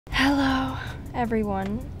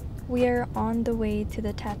everyone. We are on the way to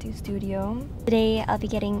the tattoo studio. Today I'll be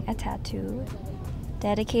getting a tattoo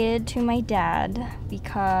dedicated to my dad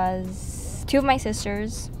because two of my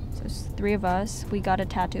sisters, so it's three of us, we got a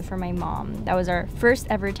tattoo for my mom. That was our first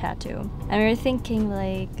ever tattoo. And we were thinking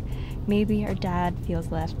like maybe our dad feels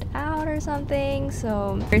left out or something.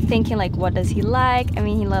 So we're thinking like, what does he like? I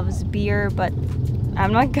mean, he loves beer, but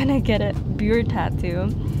I'm not gonna get a beer tattoo.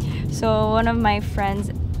 So one of my friends,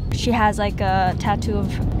 she has like a tattoo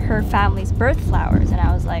of her family's birth flowers, and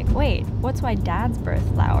I was like, wait, what's my dad's birth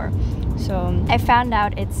flower? So I found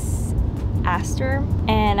out it's aster,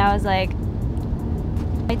 and I was like,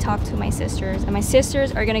 I talked to my sisters, and my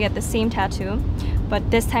sisters are gonna get the same tattoo,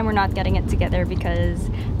 but this time we're not getting it together because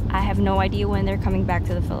I have no idea when they're coming back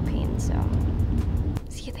to the Philippines. So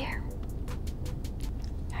see you there.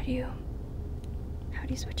 How do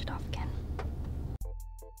you switch it off again?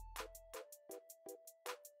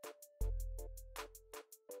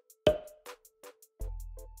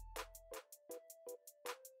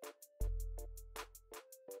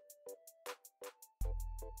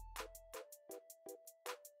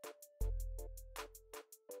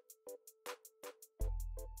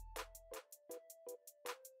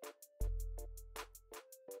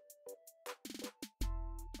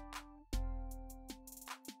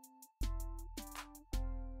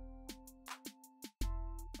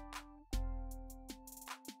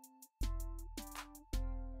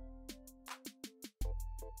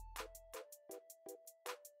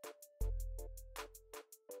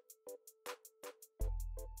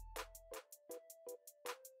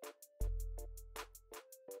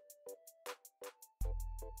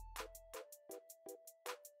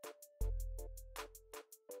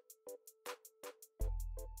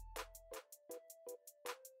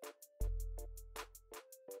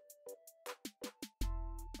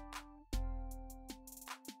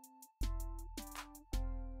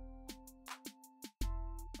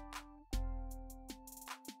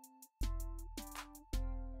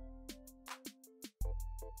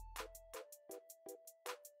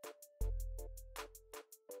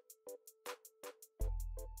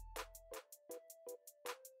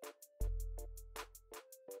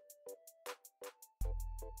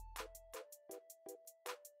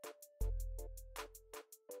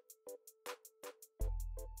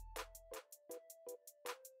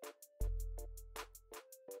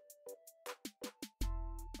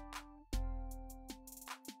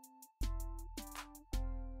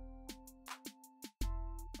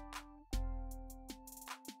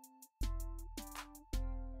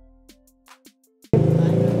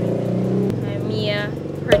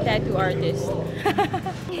 Her tattoo artist.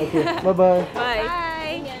 Okay, bye-bye.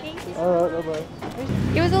 Bye. Thank you. Alright, bye-bye.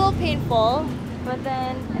 It was a little painful, but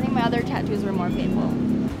then I think my other tattoos were more painful.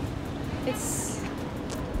 It's...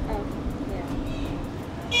 oh, yeah.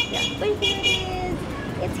 Yeah. But here it is.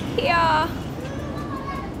 It's here.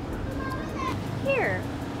 Here.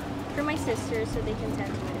 For my sisters so they can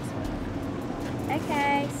tattoo it as well.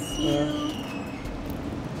 Okay, see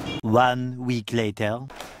you. 1 week later.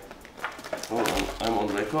 Oh, I'm on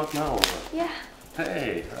record now. Yeah.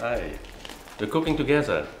 Hey, hi. We're cooking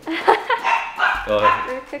together.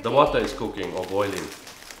 We're cooking. The water is cooking or boiling.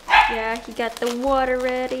 Yeah, he got the water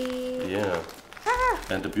ready. Yeah. Ah,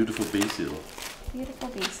 And the beautiful basil. beautiful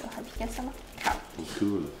basil. Have you got some cup?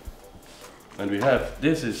 Cool. And we have,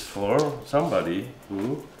 this is for somebody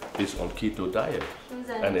who is on keto diet.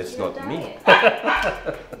 And it's not me.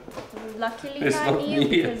 Luckily It's not not you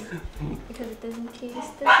me. because it doesn't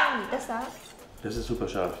taste the same. Das da. Das ist super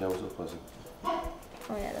scharf, ja, muss aufpassen.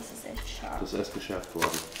 Oh ja, das ist echt scharf. Das ist erst geschärft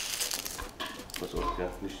worden. Pass auf, ja,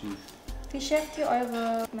 nicht schief. Wie schärft ihr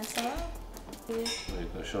eure Messer? Wait,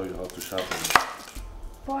 I'll show you how to sharpen it.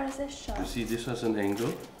 Boah, das ist You scharf. see this has an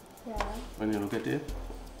angle Ja. when you look at it,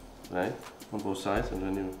 right? On both sides, and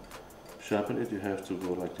when you sharpen it, you have to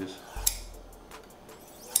go like this.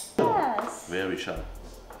 Yes. Very sharp.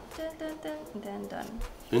 Dun, dun, dun, and then done.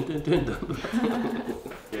 Dun, dun, dun, dun.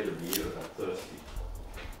 Get a beer, I'm thirsty.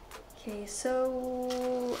 Okay,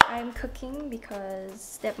 so I'm cooking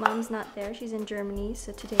because stepmom's not there. She's in Germany,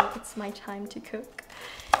 so today it's my time to cook.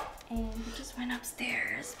 And he just went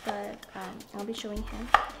upstairs, but I'll be showing him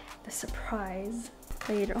the surprise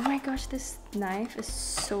later. Oh my gosh, this knife is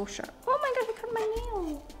so sharp. Oh my gosh, I cut my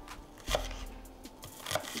nail.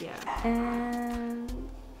 Yeah, and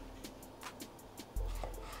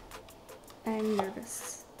I'm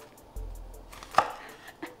nervous.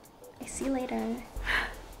 I see you later.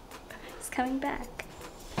 It's coming back.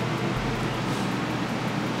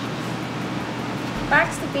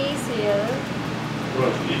 Max the basil.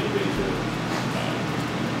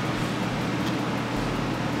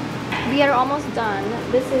 We are almost done.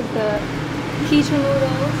 This is the keto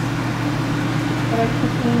noodles that are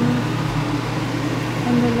cooking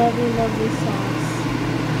in the lovely, lovely sauce.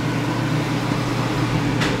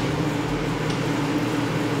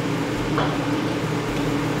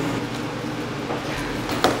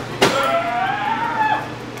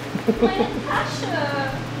 Meine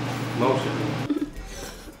Tasche! Motion.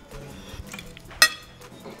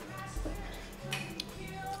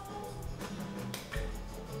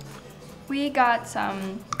 We got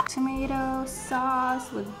some tomato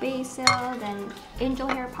sauce with basil, then angel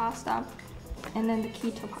hair pasta, and then the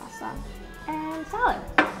keto pasta, and salad.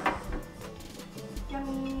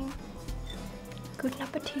 Yummy. Guten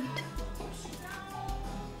Appetit.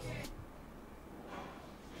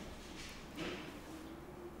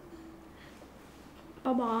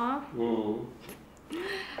 Baba.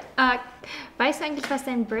 Weißt du eigentlich, was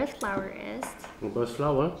dein Birth Flower ist? My birth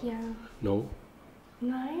flower? Ja. No.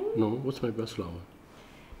 Nein? No, what's my birth flower?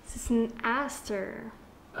 Es ist ein Aster.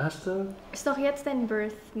 Aster? Ist doch jetzt dein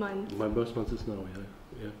Birth Month. My birth month is now,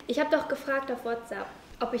 yeah. Ich habe doch gefragt auf WhatsApp,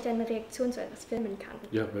 ob ich deine Reaktion zu etwas filmen kann.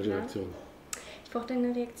 Ja, welche Reaktion? Ich brauche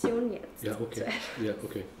deine Reaktion jetzt. Ja, okay. Ja,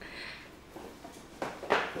 okay.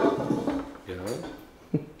 Ja.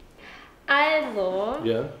 Also,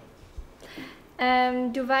 Ja.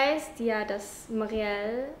 Du weißt ja, dass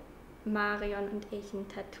Marion und ich ein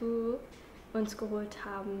Tattoo uns geholt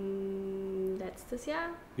haben letztes Jahr.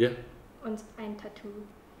 Ja. Uns ein Tattoo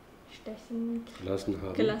stechen Gelassen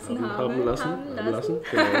haben. gelassen haben. Haben lassen.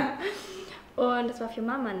 Genau. Und das war für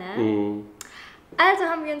Mama, ne? Mhm. Also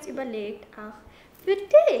haben wir uns überlegt, auch für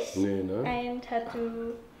dich Nee, ne? ein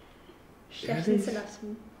Tattoo stechen Ehrlich? zu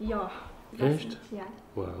lassen. Ja. Echt? Ja.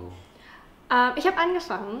 Wow. Ich habe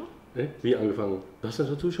angefangen. Wie angefangen? Du hast das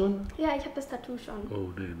Tattoo schon? Ja, ich habe das Tattoo schon. Oh,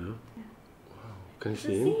 nee, ne? Ja. Wow. Kann ich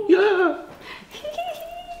sehen? sehen? Ja!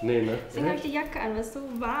 Nee, ne? Deswegen habe ich die Jacke an, weil es so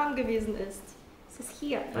warm gewesen ist. Es ist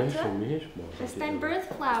hier, Echt für warte. mich? Boah, Das ist dein Birth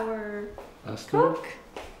Flower. Hast du? Guck.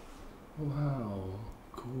 Wow.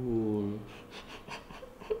 Cool.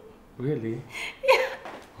 Really?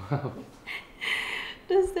 Wow.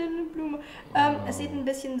 Das ist deine Blume. Es sieht ein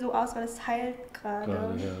bisschen so aus, weil es heilt gerade.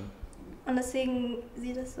 Gerade, ja. Und deswegen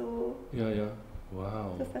sieht es so, Ja, ja.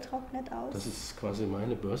 Wow. so vertrocknet aus. Das ist quasi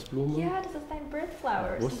meine Börsblume. Ja, das ist dein Birth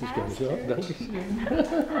Flower. Es ist Wusste ein ich gar nicht. Ja, Aster. danke schön.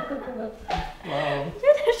 Wow.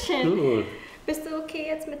 Bitteschön. Cool. Bist du okay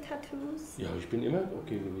jetzt mit Tattoos? Ja, ich bin immer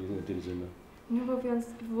okay gewesen in dem Sinne. Nur wo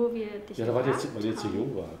wir dich Ja, da war gefragt jetzt, weil ihr zu haben.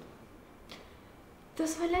 jung wart.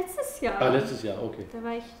 Das war letztes Jahr. Ah, letztes Jahr, okay. Da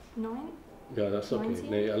war ich 9. Ja, das ist okay. 19?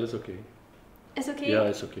 Nee, alles okay. Ist okay? Ja,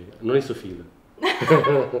 ist okay. Nur nicht so viele.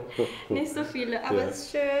 Nicht so viele, aber Ja. es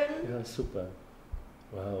ist schön. Ja, super.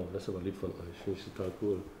 Wow, das ist aber lieb von euch. Finde ich total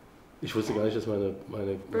cool. Ich wusste gar nicht, dass meine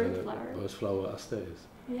Birth Flower Aster ist.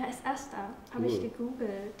 Ja, ist Asta. Habe Cool. ich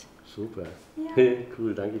gegoogelt. Super. Ja.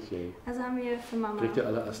 Cool, danke schön. Also haben wir für Mama. Kriegt ihr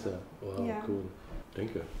alle Aster? Wow, Ja. cool.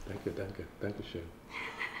 Danke, danke, danke, danke schön.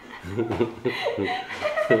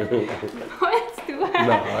 Wolltest du?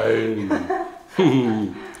 Nein!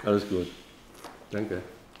 Alles gut. Danke.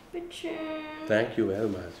 Bitteschön. Thank you very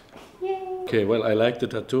much. Yay. Okay, well, I like the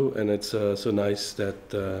tattoo, and it's so nice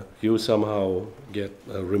that you somehow get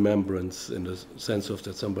a remembrance in the sense of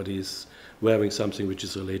that somebody is wearing something which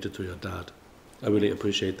is related to your dad. I really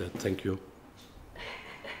appreciate that. Thank you.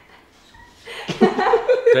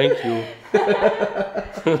 Thank you.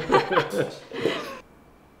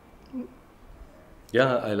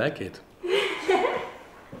 Yeah, I like it.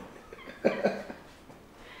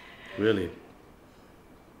 Really.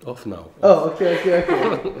 Off now. Oh, okay.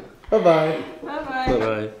 Bye-bye. Bye-bye.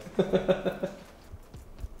 Bye-bye.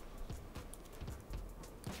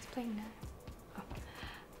 Let's play now. Oh.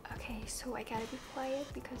 Okay, so I gotta be quiet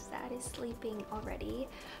because Dad is sleeping already.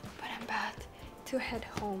 But I'm about to head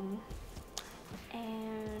home.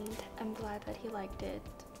 And I'm glad that he liked it.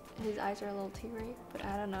 His eyes are a little teary, but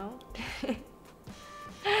I don't know.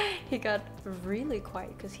 He got really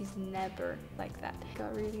quiet because he's never like that. He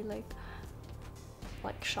got really like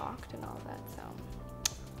shocked and all that, so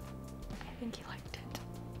I think he liked it.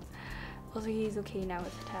 Also, he's okay now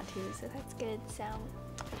with the tattoo, so that's good. So